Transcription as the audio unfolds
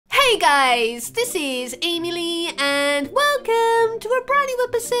Hey guys, this is Amy Lee and welcome to a brand new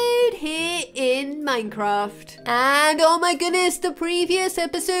episode here in Minecraft. And oh my goodness, the previous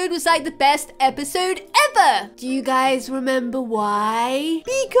episode was like the best episode ever. Do you guys remember why?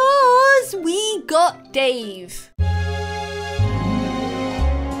 Because we got Dave.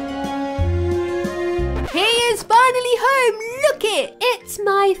 He is finally home, look it! It's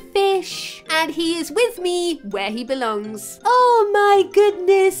my fish. And he is with me where he belongs. Oh my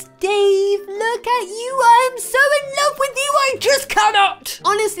goodness, Dave, look at you. I am so in love with you, I just cannot.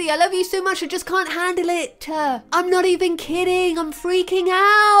 Honestly, I love you so much, I just can't handle it. I'm not even kidding, I'm freaking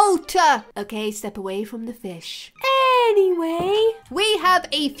out. Okay, step away from the fish. Anyway, we have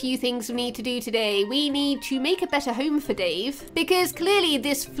a few things we need to do today. We need to make a better home for Dave because clearly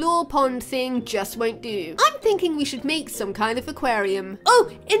this floor pond thing just won't do. I'm thinking we should make some kind of aquarium. Oh,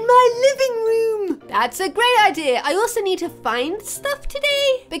 in my living room. That's a great idea. I also need to find stuff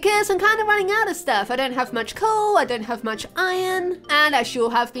today because I'm kind of running out of stuff. I don't have much coal, I don't have much iron, and I sure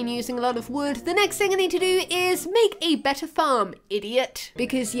have been using a lot of wood. The next thing I need to do is make a better farm, idiot.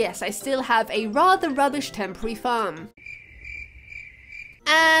 Because yes, I still have a rather rubbish temporary farm.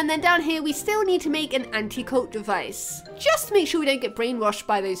 And then down here, we still need to make an anti-cult device. Just to make sure we don't get brainwashed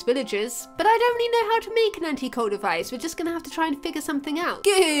by those villagers. But I don't really know how to make an anti-cult device. We're just gonna have to try and figure something out.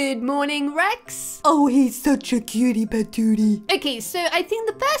 Good morning, Rex. Oh, he's such a cutie patootie. Okay, so I think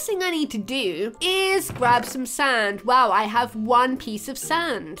the first thing I need to do is grab some sand. Wow, I have one piece of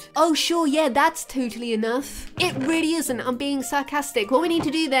sand. Oh, sure, yeah, that's totally enough. It really isn't, I'm being sarcastic. What we need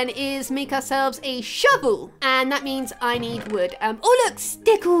to do then is make ourselves a shovel. And that means I need wood. Oh, look,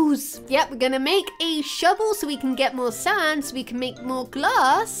 stickles. Yep, we're gonna make a shovel so we can get more sand, so we can make more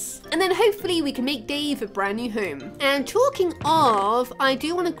glass, and then hopefully we can make Dave a brand new home. And talking of, I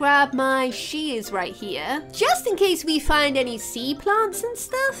do want to grab my shears right here, just in case we find any sea plants and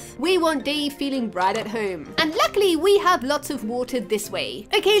stuff. We want Dave feeling right at home. And luckily we have lots of water this way.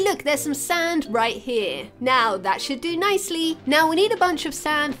 Okay, look, there's some sand right here. Now that should do nicely. Now we need a bunch of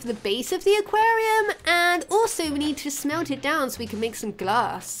sand for the base of the aquarium, and also we need to smelt it down so we can make some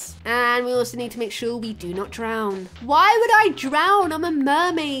glass. And we also need to make sure we do not drown. Why would I drown? I'm a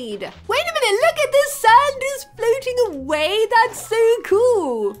mermaid. Wait a minute, look at this, sand is floating away. That's so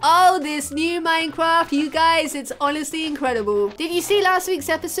cool. Oh, this new Minecraft, you guys, it's honestly incredible. Did you see last week's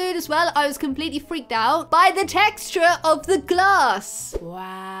episode as well? I was completely freaked out by the texture of the glass.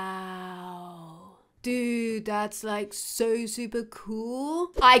 Wow. Dude, that's like so super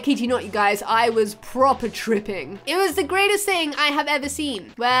cool. I kid you not, you guys, I was proper tripping. It was the greatest thing I have ever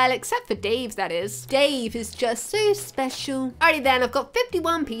seen. Well, except for Dave, that is. Dave is just so special. Alrighty then, I've got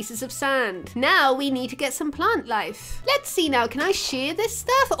 51 pieces of sand. Now we need to get some plant life. Let's see now, can I shear this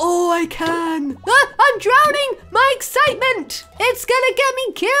stuff? Oh, I can. Ah, I'm drowning! My excitement! It's gonna get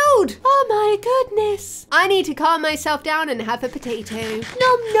me killed! Oh my goodness. I need to calm myself down and have a potato.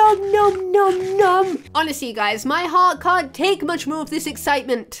 Nom nom nom nom nom. Honestly, you guys, my heart can't take much more of this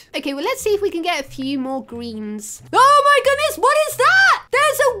excitement. Okay, well, let's see if we can get a few more greens. Oh my goodness, what is that?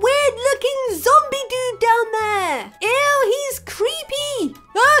 There's a weird looking zombie dude down there. Ew, he's creepy.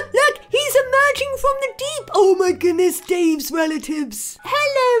 Ah, look, he's emerging from the deep. Oh my goodness, Dave's relatives.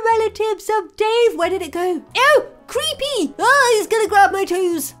 Hello, relatives of Dave. Where did it go? Ew, creepy. Oh, he's gonna grab my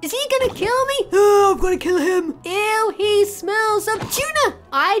toes. Is he gonna kill me? Oh, I'm gonna kill him. Ew, he smells of tuna.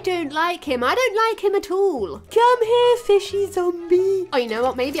 I don't like him. I don't like him at all. Come here, fishy zombie. Oh, you know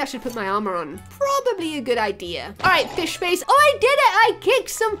what? Maybe I should put my armor on. Probably a good idea. All right, fish face. Oh, I did it. I kicked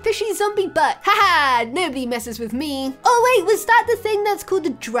some fishy zombie butt. Haha, nobody messes with me. Oh, wait, was that the thing that's called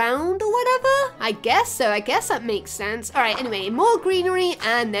the drowned or whatever? I guess so. I guess that makes sense. All right, anyway, more greenery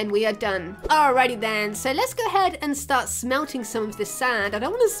and then we are done. Alrighty then. So let's go ahead and start smelting some of this sand. I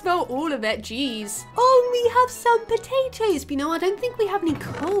don't want to smelt all of it. Jeez. Oh, we have some potatoes. But you know, I don't think we have any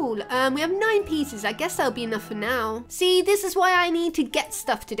coal. We have 9 pieces. I guess that'll be enough for now. See, this is why I need to get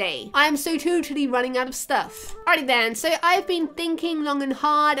stuff today. I am so totally running out of stuff. Alrighty then, so I've been thinking long and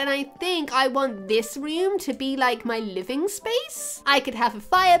hard and I think I want this room to be like my living space. I could have a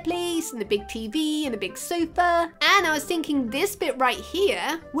fireplace and a big TV and a big sofa. And I was thinking this bit right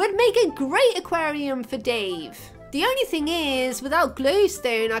here would make a great aquarium for Dave. The only thing is, without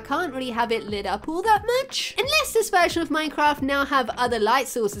glowstone, I can't really have it lit up all that much. Unless this version of Minecraft now have other light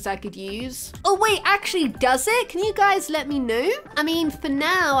sources I could use. Oh wait, actually does it? Can you guys let me know? I mean, for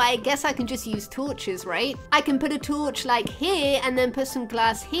now, I guess I can just use torches, right? I can put a torch like here and then put some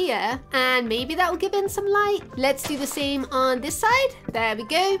glass here and maybe that will give in some light. Let's do the same on this side. There we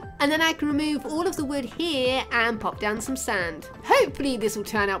go. And then I can remove all of the wood here and pop down some sand. Hopefully this will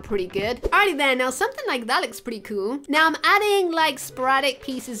turn out pretty good. Alrighty then, now something like that looks pretty cool. cool. Now I'm adding like sporadic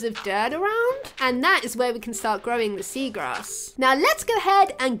pieces of dirt around, and that is where we can start growing the seagrass. Now let's go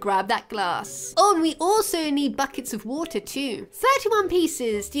ahead and grab that glass. Oh, and we also need buckets of water too. 31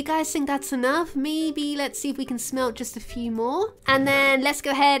 pieces. Do you guys think that's enough? Maybe let's see if we can smelt just a few more. And then let's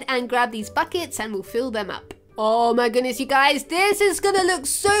go ahead and grab these buckets and we'll fill them up. Oh my goodness, you guys, this is gonna look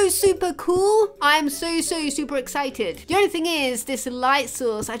so super cool. I'm so super excited. The only thing is, this light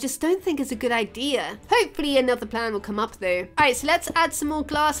source, I just don't think is a good idea. Hopefully another plan will come up though. All right, so let's add some more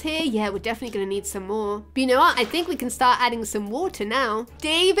glass here. Yeah, we're definitely gonna need some more. But you know what? I think we can start adding some water now.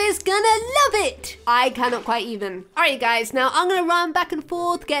 Dave is gonna love it. I cannot quite even. All right, guys, now I'm gonna run back and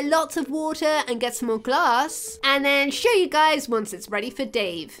forth, get lots of water and get some more glass, and then show you guys once it's ready for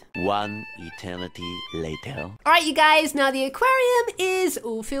Dave. One eternity later. Alright you guys, now the aquarium is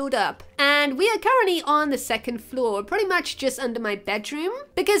all filled up and we are currently on the second floor, pretty much just under my bedroom,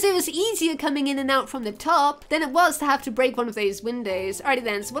 because it was easier coming in and out from the top than it was to have to break one of those windows. Alrighty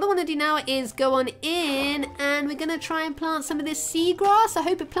then, so what I want to do now is go on in and we're gonna try and plant some of this seagrass. I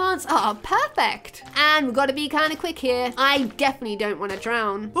hope it plants. Oh, perfect. And we've got to be kind of quick here. I definitely don't want to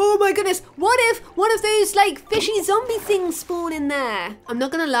drown. Oh my goodness, what if one of those like fishy zombie things spawn in there? I'm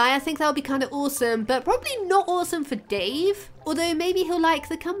not gonna lie, I think that would be kind of awesome, but probably not awesome for Dave. Although maybe he'll like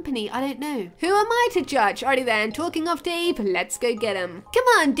the company, I don't know. Who am I to judge? Alrighty then, talking of Dave, let's go get him. Come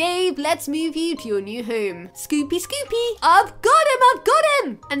on Dave, let's move you to your new home. Scoopy Scoopy, I've got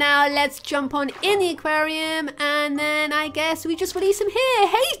him! And now let's jump on in the aquarium and then I guess we just release him here.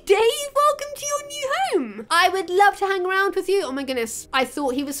 Hey Dave, welcome to your new home. I would love to hang around with you. Oh my goodness, I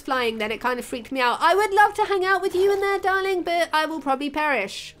thought he was flying then, it kind of freaked me out. I would love to hang out with you in there, darling, but I will probably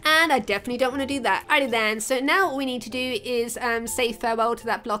perish. And I definitely don't want to do that. Alrighty then, so now all we need to do is say farewell to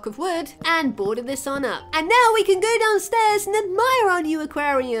that block of wood and border this on up. And now we can go downstairs and admire our new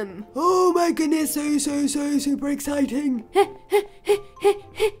aquarium. Oh my goodness, so super exciting.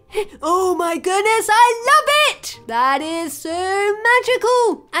 Oh my goodness, I love it! That is so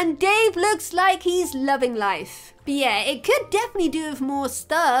magical. And Dave looks like he's loving life. But yeah, it could definitely do with more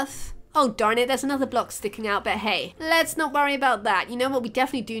stuff. Oh darn it, there's another block sticking out, but hey, let's not worry about that. You know what, we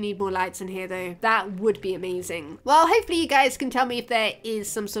definitely do need more lights in here though. That would be amazing. Well, hopefully you guys can tell me if there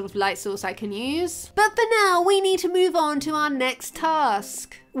is some sort of light source I can use. But for now, we need to move on to our next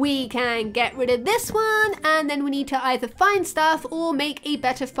task. We can get rid of this one and then we need to either find stuff or make a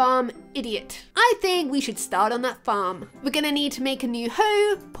better farm. Idiot. I think we should start on that farm. We're gonna need to make a new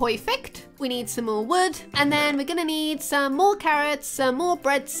hoe. Perfect. We need some more wood and then we're gonna need some more carrots, some more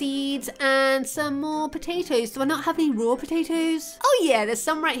bread seeds and some more potatoes. Do I not have any raw potatoes? Oh yeah, there's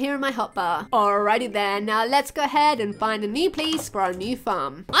some right here in my hotbar. Alrighty then, now let's go ahead and find a new place for our new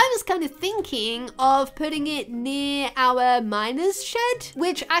farm. I was kind of thinking of putting it near our miner's shed,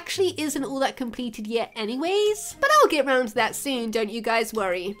 which actually isn't all that completed yet anyways, but I'll get around to that soon, don't you guys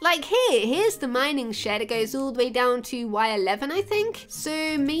worry. Like here's the mining shed. It goes all the way down to Y11 I think,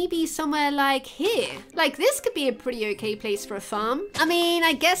 so maybe somewhere like here. Like this could be a pretty okay place for a farm. I mean,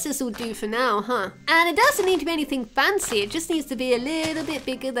 I guess this will do for now, huh? And it doesn't need to be anything fancy, it just needs to be a little bit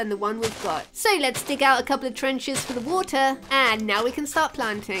bigger than the one we've got. So let's dig out a couple of trenches for the water and now we can start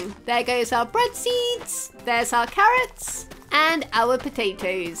planting. There goes our bread seeds, there's our carrots, and our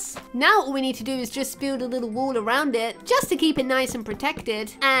potatoes. Now all we need to do is just build a little wall around it just to keep it nice and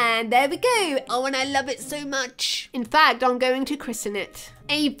protected. And there we go. Oh, and I love it so much. In fact, I'm going to christen it.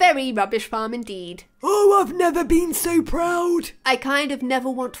 A very rubbish farm indeed. Oh, I've never been so proud. I kind of never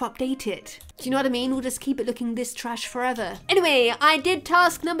want to update it. Do you know what I mean? We'll just keep it looking this trash forever. Anyway, I did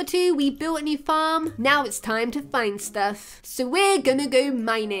task number 2. We built a new farm. Now it's time to find stuff. So we're gonna go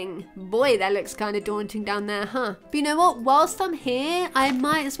mining. Boy, that looks kind of daunting down there, huh? But you know what? Whilst I'm here, I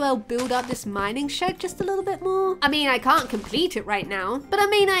might as well build up this mining shed just a little bit more. I mean, I can't complete it right now, but I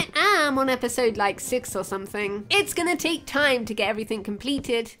mean, I am on episode like 6 or something. It's gonna take time to get everything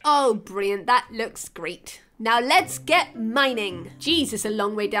completed. Oh, brilliant. That looks great. Now let's get mining. Jeez, it's a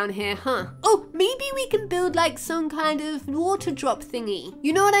long way down here, huh? Oh, maybe we can build like some kind of water drop thingy.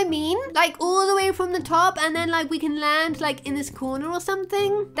 You know what I mean? Like all the way from the top and then like we can land like in this corner or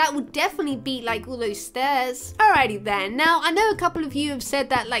something. That would definitely beat like all those stairs. Alrighty then. Now I know a couple of you have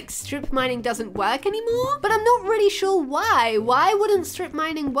said that like strip mining doesn't work anymore, but I'm not really sure why. Why wouldn't strip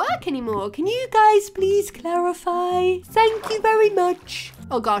mining work anymore? Can you guys please clarify? Thank you very much.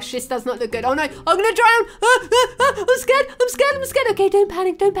 Oh gosh, this does not look good. Oh no, I'm gonna drown. I'm scared. Okay, don't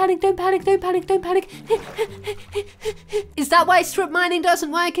panic. Is that why strip mining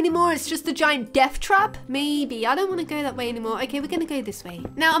doesn't work anymore? It's just a giant death trap? Maybe. I don't want to go that way anymore. Okay, we're gonna go this way.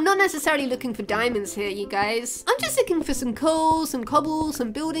 Now, I'm not necessarily looking for diamonds here, you guys. I'm just looking for some coal, some cobble,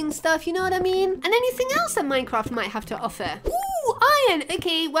 some building stuff, you know what I mean? And anything else that Minecraft might have to offer. Ooh, iron.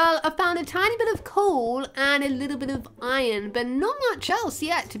 Okay, well, I found a tiny bit of coal and a little bit of iron, but not much else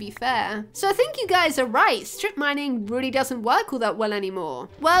yet, to be fair. So I think you guys are right. Strip mining really doesn't work all that well anymore.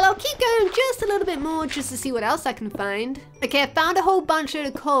 Well, I'll keep going just a little bit more just to see what else I can find. Okay, I found a whole bunch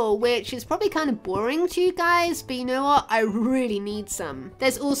of coal, which is probably kind of boring to you guys, but you know what? I really need some.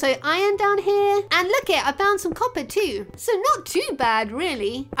 There's also iron down here. And look it, I found some copper too. So not too bad,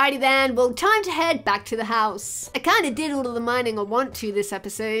 really. Alrighty then, well, time to head back to the house. I kind of did all of the mining I want to this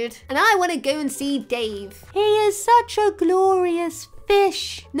episode. And I want to go and see Dave. He is such a glorious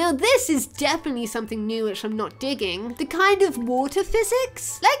fish. Now this is definitely something new which I'm not digging. The kind of water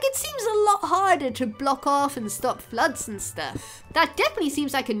physics. Like it seems a lot harder to block off and stop floods and stuff. That definitely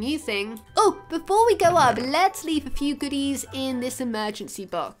seems like a new thing. Oh, before we go up, let's leave a few goodies in this emergency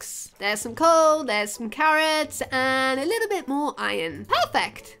box. There's some coal, there's some carrots, and a little bit more iron.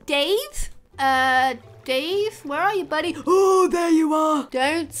 Perfect. Dave? Dave, where are you, buddy? Oh, there you are.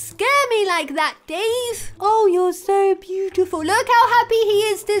 Don't scare me like that, Dave. Oh, you're so beautiful. Look how happy he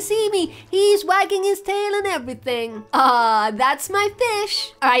is to see me. He's wagging his tail and everything. Ah, that's my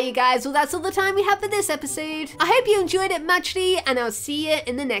fish. All right, you guys. Well, that's all the time we have for this episode. I hope you enjoyed it muchly, and I'll see you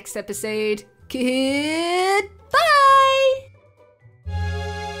in the next episode. Goodbye.